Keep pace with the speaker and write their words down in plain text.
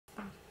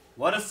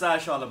What is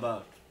SASH all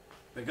about?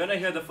 We're going to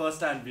hear the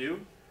first-hand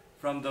view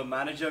from the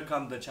manager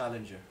come the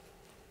challenger.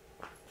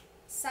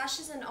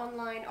 SASH is an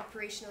online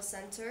operational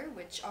center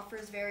which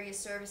offers various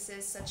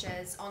services such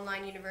as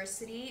online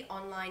university,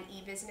 online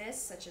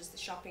e-business such as the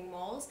shopping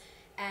malls,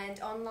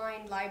 and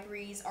online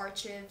libraries,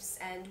 archives,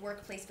 and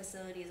workplace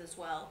facilities as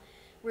well.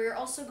 We're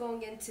also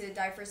going into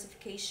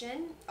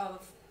diversification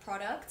of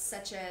products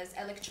such as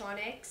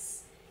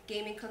electronics,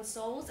 gaming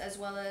consoles, as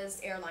well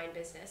as airline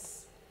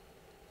business.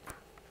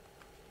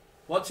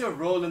 What's your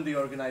role in the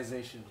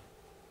organization?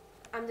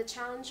 I'm the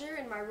challenger,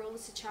 and my role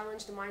is to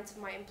challenge the minds of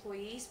my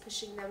employees,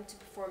 pushing them to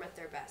perform at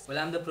their best. Well,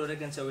 I'm the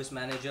product and service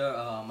manager.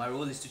 My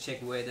role is to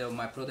check whether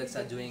my products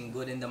are doing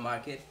good in the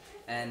market,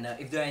 and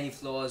if there are any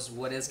flaws,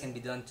 what else can be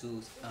done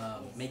to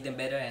make them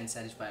better and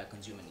satisfy our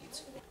consumer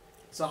needs.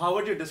 So how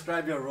would you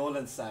describe your role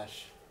in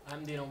SASH?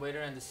 I'm the innovator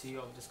and the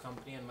CEO of this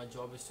company, and my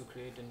job is to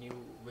create a new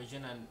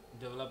vision and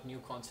develop new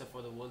concept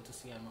for the world to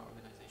see in my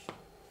organization.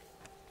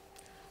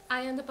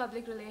 I am the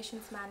public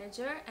relations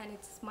manager, and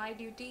it's my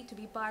duty to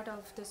be part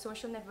of the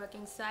social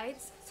networking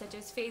sites such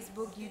as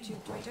Facebook,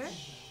 YouTube, Twitter,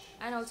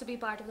 and also be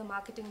part of the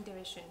marketing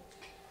division.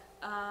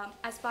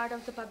 As part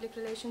of the public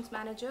relations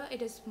manager,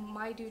 it is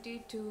my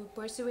duty to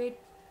persuade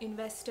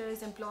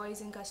investors, employees,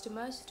 and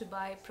customers to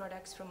buy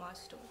products from our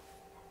store.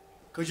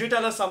 Could you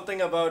tell us something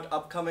about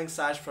upcoming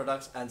SASH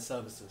products and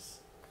services?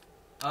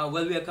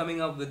 Well, we are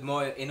coming up with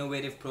more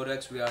innovative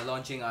products. We are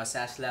launching our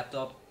SASH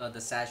laptop,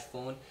 the SASH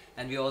phone,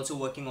 and we are also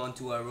working on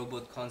to our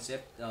robot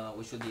concept,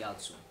 which will be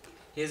out soon.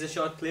 Here's a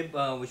short clip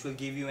which will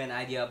give you an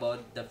idea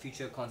about the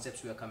future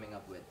concepts we are coming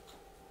up with.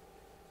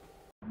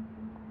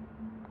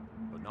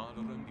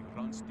 Benaderen die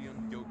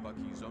randsteun jou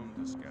bakkie zone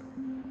te skerp.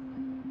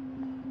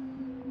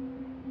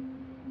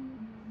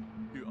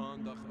 Uw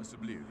aandag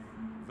alsjeblieft.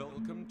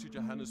 Welcome to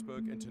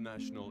Johannesburg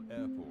International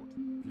Airport.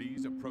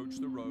 Please approach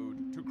the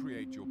road to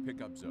create your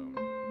pickup zone.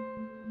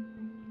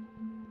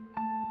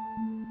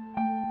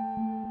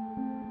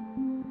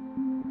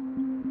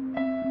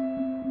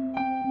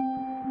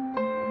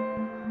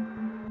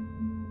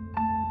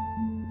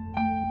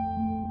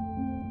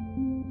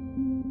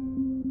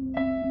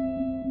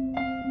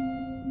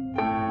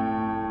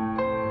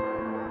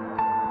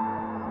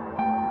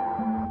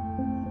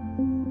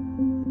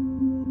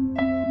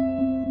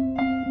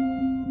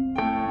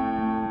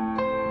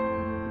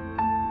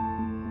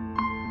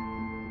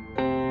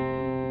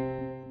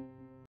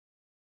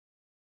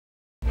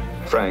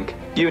 Frank,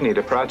 you need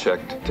a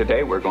project.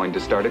 Today we're going to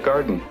start a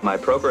garden. My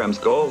program's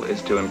goal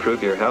is to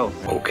improve your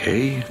health.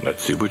 Okay,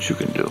 let's see what you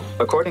can do.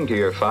 According to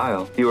your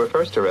file, you were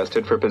first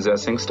arrested for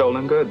possessing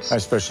stolen goods. I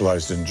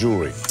specialized in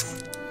jewelry.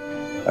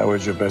 That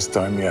was your best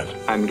time yet.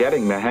 I'm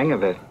getting the hang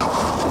of it.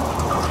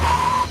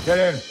 Get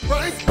in.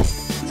 Frank!